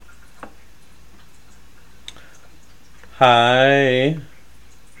Hi,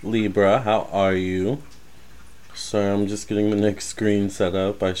 Libra, how are you? Sorry, I'm just getting the next screen set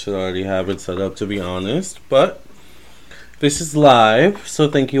up. I should already have it set up, to be honest, but this is live, so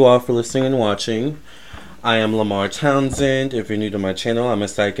thank you all for listening and watching. I am Lamar Townsend. If you're new to my channel, I'm a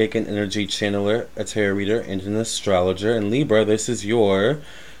psychic and energy channeler, a tarot reader, and an astrologer. And Libra, this is your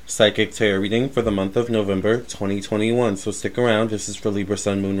psychic tarot reading for the month of November 2021. So stick around. This is for Libra,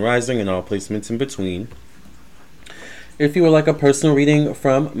 Sun, Moon, Rising, and all placements in between. If you would like a personal reading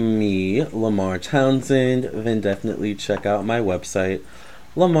from me, Lamar Townsend, then definitely check out my website,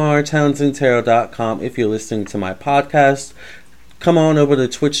 LamarTownsendTarot.com. If you're listening to my podcast, come on over to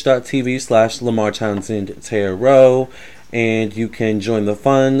twitch.tv/LamarTownsendTarot, and you can join the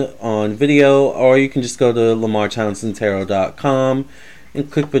fun on video, or you can just go to LamarTownsendTarot.com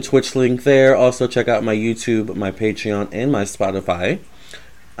and click the Twitch link there. Also, check out my YouTube, my Patreon, and my Spotify.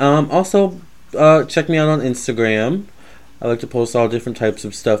 Check me out on Instagram. I like to post all different types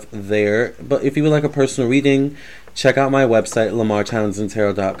of stuff there. But if you would like a personal reading, check out my website,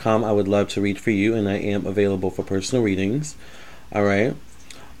 LamarTownsendTarot.com. I would love to read for you, and I am available for personal readings. Alright.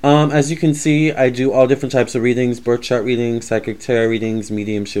 As you can see, I do all different types of readings: birth chart readings, psychic tarot readings,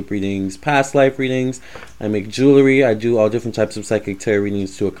 mediumship readings, past life readings. I make jewelry. I do all different types of psychic tarot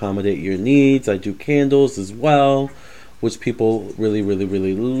readings to accommodate your needs. I do candles as well, which people really, really,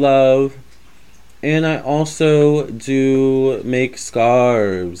 really love. And I also do make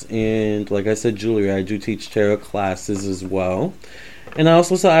scarves and, like I said, jewelry. I do teach tarot classes as well. And I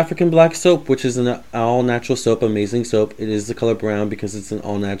also sell African Black soap, which is an all-natural soap, amazing soap. It is the color brown because it's an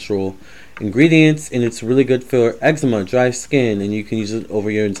all-natural ingredients, and it's really good for eczema, dry skin, and you can use it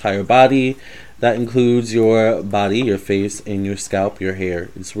over your entire body. That includes your body, your face, and your scalp, your hair.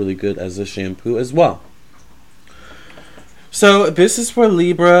 It's really good as a shampoo as well. So this is for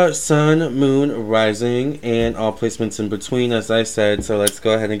Libra, Sun, Moon, Rising, and all placements in between, as I said. So let's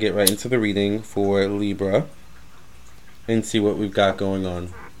go ahead and get right into the reading for Libra and see what we've got going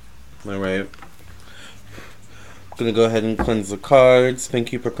on. Alright. I'm going to go ahead and cleanse the cards.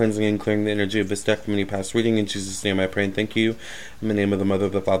 Thank you for cleansing and clearing the energy of this deck from any past reading. In Jesus' name I pray and thank you. In the name of the Mother,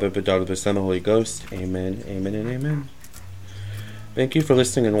 the Father, the Daughter, the Son, the Holy Ghost. Amen, amen, and amen. Thank you for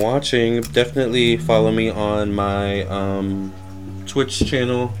listening and watching. Definitely follow me on my Twitch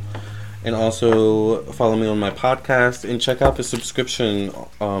channel, and also follow me on my podcast, and check out the subscription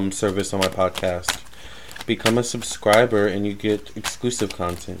service on my podcast. Become a subscriber and you get exclusive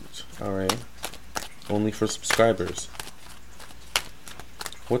content. Alright. Only for subscribers.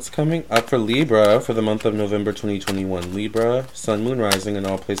 What's coming up for Libra for the month of November 2021? Libra, Sun, Moon, Rising, and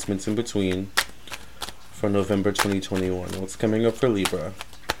all placements in between for November 2021. What's coming up for Libra?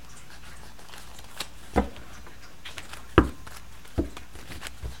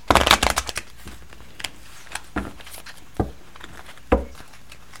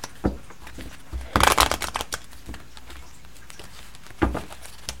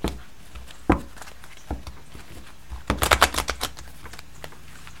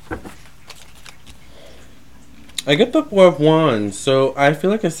 I get the Four of Wands, so I feel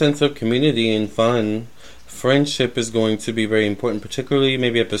like a sense of community and fun. Friendship is going to be very important, particularly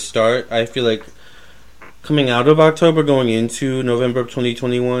maybe at the start. I feel like coming out of October, going into November of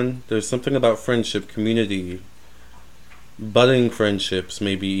 2021, there's something about friendship, community, budding friendships,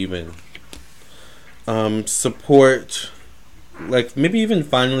 maybe even. Support, like maybe even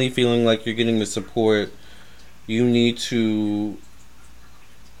finally feeling like you're getting the support you need to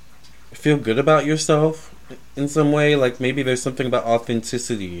feel good about yourself in some way. Like maybe there's something about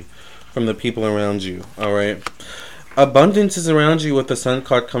authenticity from the people around you. Alright. Abundance is around you with the Sun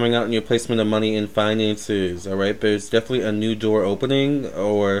card coming out in your placement of money and finances. Alright. There's definitely a new door opening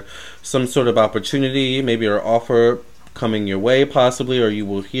or some sort of opportunity, maybe an offer coming your way possibly, or you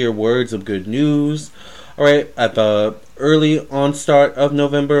will hear words of good news. Alright. At the early onstart of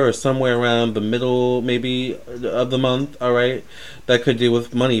November or somewhere around the middle maybe of the month. Alright. That could deal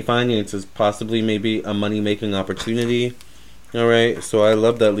with money, finances, possibly maybe a money making opportunity. Alright, so I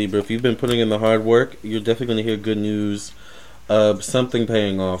love that, Libra. If you've been putting in the hard work, you're definitely going to hear good news of something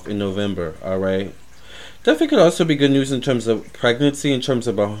paying off in November. Alright. Definitely could also be good news in terms of pregnancy, in terms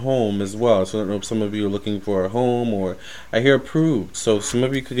of a home as well. So I don't know if some of you are looking for a home, or I hear approved. So some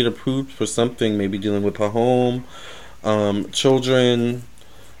of you could get approved for something, maybe dealing with a home, children,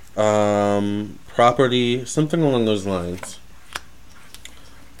 property, something along those lines.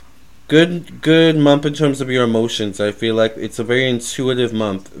 Good month in terms of your emotions. I feel like it's a very intuitive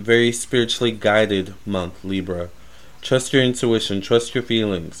month, very spiritually guided month, Libra. Trust your intuition, trust your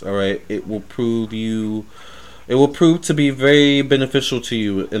feelings, alright? It will prove you It will prove to be very beneficial to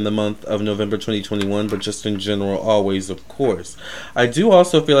you in the month of November 2021, but just in general, always, of course. I do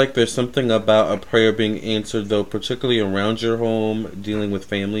also feel like there's something about a prayer being answered, though, particularly around your home, dealing with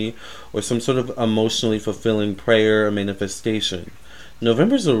family, or some sort of emotionally fulfilling prayer or manifestation.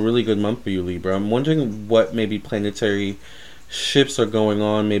 November is a really good month for you, Libra. I'm wondering what maybe planetary shifts are going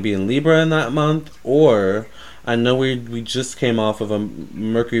on, maybe in Libra in that month, or I know we just came off of a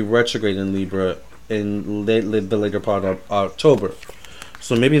Mercury retrograde in Libra in the later part of October.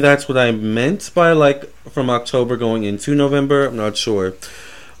 So maybe that's what I meant by like from October going into November. I'm not sure.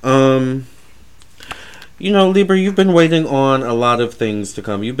 Libra, you've been waiting on a lot of things to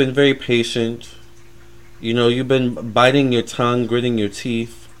come. You've been very patient. You've been biting your tongue, gritting your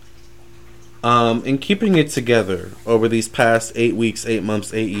teeth, and keeping it together over these past 8 weeks, 8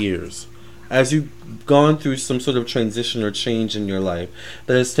 months, 8 years. As you've gone through some sort of transition or change in your life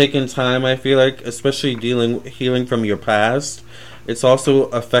that has taken time, I feel like, especially healing from your past, it's also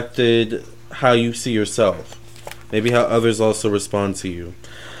affected how you see yourself, maybe how others also respond to you.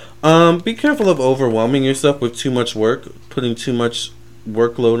 Be careful of overwhelming yourself with too much work, putting too much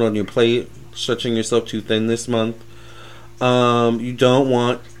workload on your plate, stretching yourself too thin this month. You don't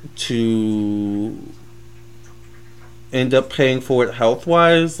want to end up paying for it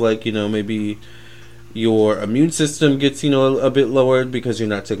health-wise, like, maybe your immune system gets, a bit lowered because you're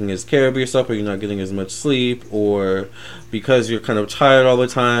not taking as care of yourself, or you're not getting as much sleep, or because you're kind of tired all the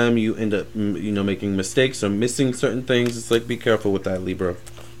time, you end up, making mistakes or missing certain things. It's like, be careful with that, Libra.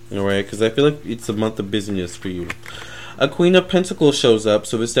 Alright, because I feel like it's a month of busyness for you. A Queen of Pentacles shows up,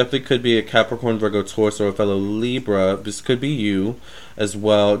 so this definitely could be a Capricorn, Virgo, Taurus, or a fellow Libra. This could be you as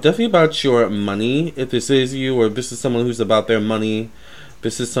well. Definitely about your money, if this is you, or if this is someone who's about their money.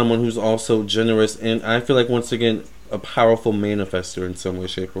 This is someone who's also generous, and I feel like, once again, a powerful manifester in some way,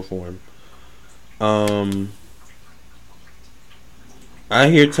 shape, or form. I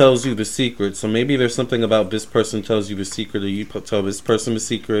hear tells you the secret, so maybe there's something about this person tells you the secret, or you tell this person the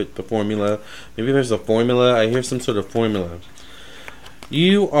secret, the formula. Maybe there's a formula. I hear some sort of formula.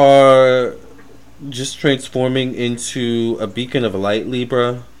 You are just transforming into a beacon of light,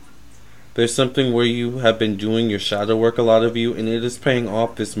 Libra. There's something where you have been doing your shadow work, a lot of you, and it is paying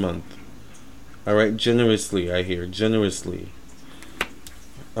off this month. Alright, generously, I hear. Generously.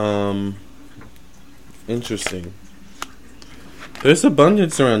 Interesting. There's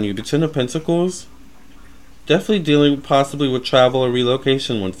abundance around you. The Ten of Pentacles. Definitely dealing possibly with travel or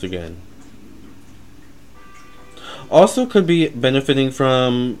relocation once again. Also could be benefiting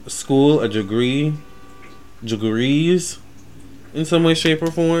from school, a degrees, in some way, shape, or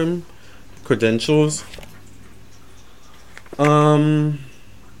form. Credentials.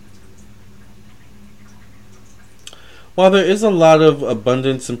 While there is a lot of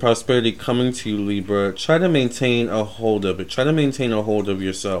abundance and prosperity coming to you, Libra, try to maintain a hold of it. Try to maintain a hold of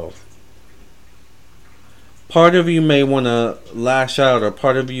yourself. Part of you may want to lash out, or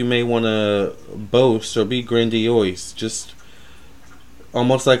part of you may want to boast or be grandiose. Just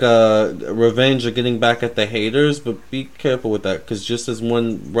almost like a revenge or getting back at the haters, but be careful with that, because just as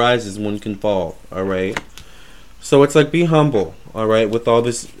one rises, one can fall, alright? So it's like, be humble, alright, with all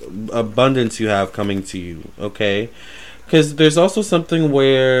this abundance you have coming to you, okay? Because there's also something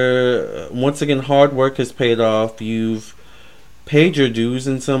where, once again, hard work has paid off. You've paid your dues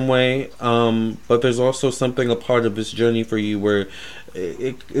in some way, but there's also something, a part of this journey for you, where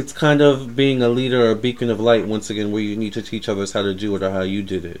it's kind of being a leader or a beacon of light, once again, where you need to teach others how to do it, or how you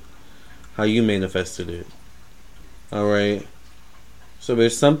did it, how you manifested it. Alright? So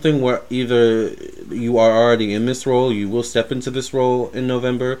there's something where either you are already in this role, you will step into this role in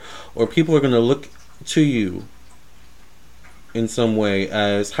November, or people are going to look to you in some way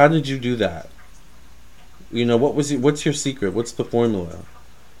as, how did you do that? What's your secret? What's the formula?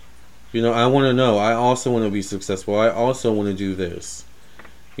 I want to know. I also want to be successful. I also want to do this.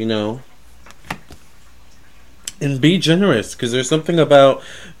 And be generous, because there's something about,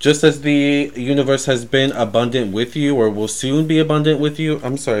 just as the universe has been abundant with you, or will soon be abundant with you.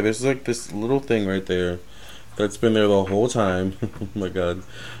 I'm sorry, there's like this little thing right there that's been there the whole time. Oh my god.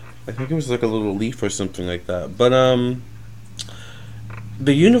 I think it was like a little leaf or something like that. But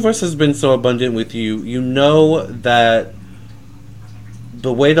the universe has been so abundant with you. You know that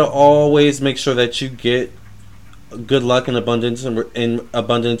the way to always make sure that you get good luck and abundance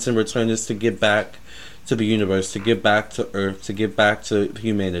in return is to give back to the universe, to give back to Earth, to give back to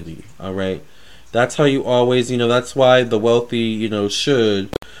humanity. All right, that's how you always, that's why the wealthy,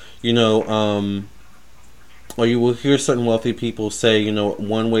 should, or you will hear certain wealthy people say,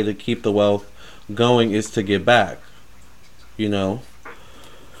 one way to keep the wealth going is to give back.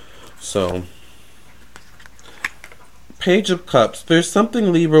 So Page of Cups. There's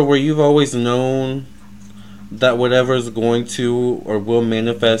something, Libra, where you've always known that whatever is going to or will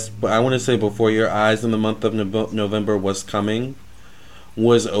manifest, but I want to say before your eyes in the month of November was coming,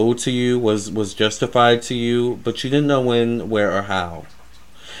 was owed to you, was justified to you, but you didn't know when, where, or how.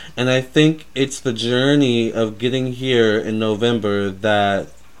 And I think it's the journey of getting here in November that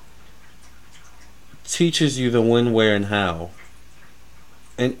teaches you the when, where, and how.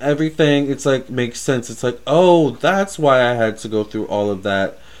 And everything, it's like, makes sense. It's like, oh, that's why I had to go through all of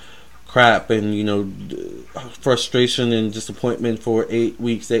that crap and, you know, frustration and disappointment for 8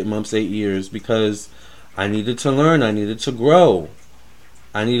 weeks, 8 months, 8 years, because I needed to learn, I needed to grow,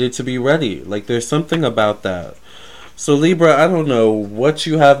 I needed to be ready. Like, there's something about that. So Libra, I don't know what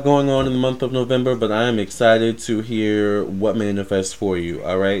you have going on in the month of November, but I am excited to hear what manifests for you.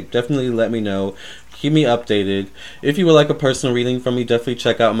 Alright, definitely let me know. Keep me updated. If you would like a personal reading from me, definitely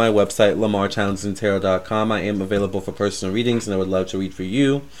check out my website, LamarTownsendTarot.com. I am available for personal readings, and I would love to read for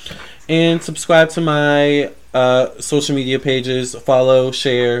you. And subscribe to my social media pages. Follow,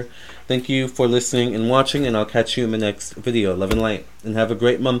 share. Thank you for listening and watching, and I'll catch you in the next video. Love and light. And have a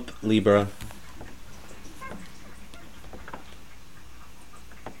great month, Libra.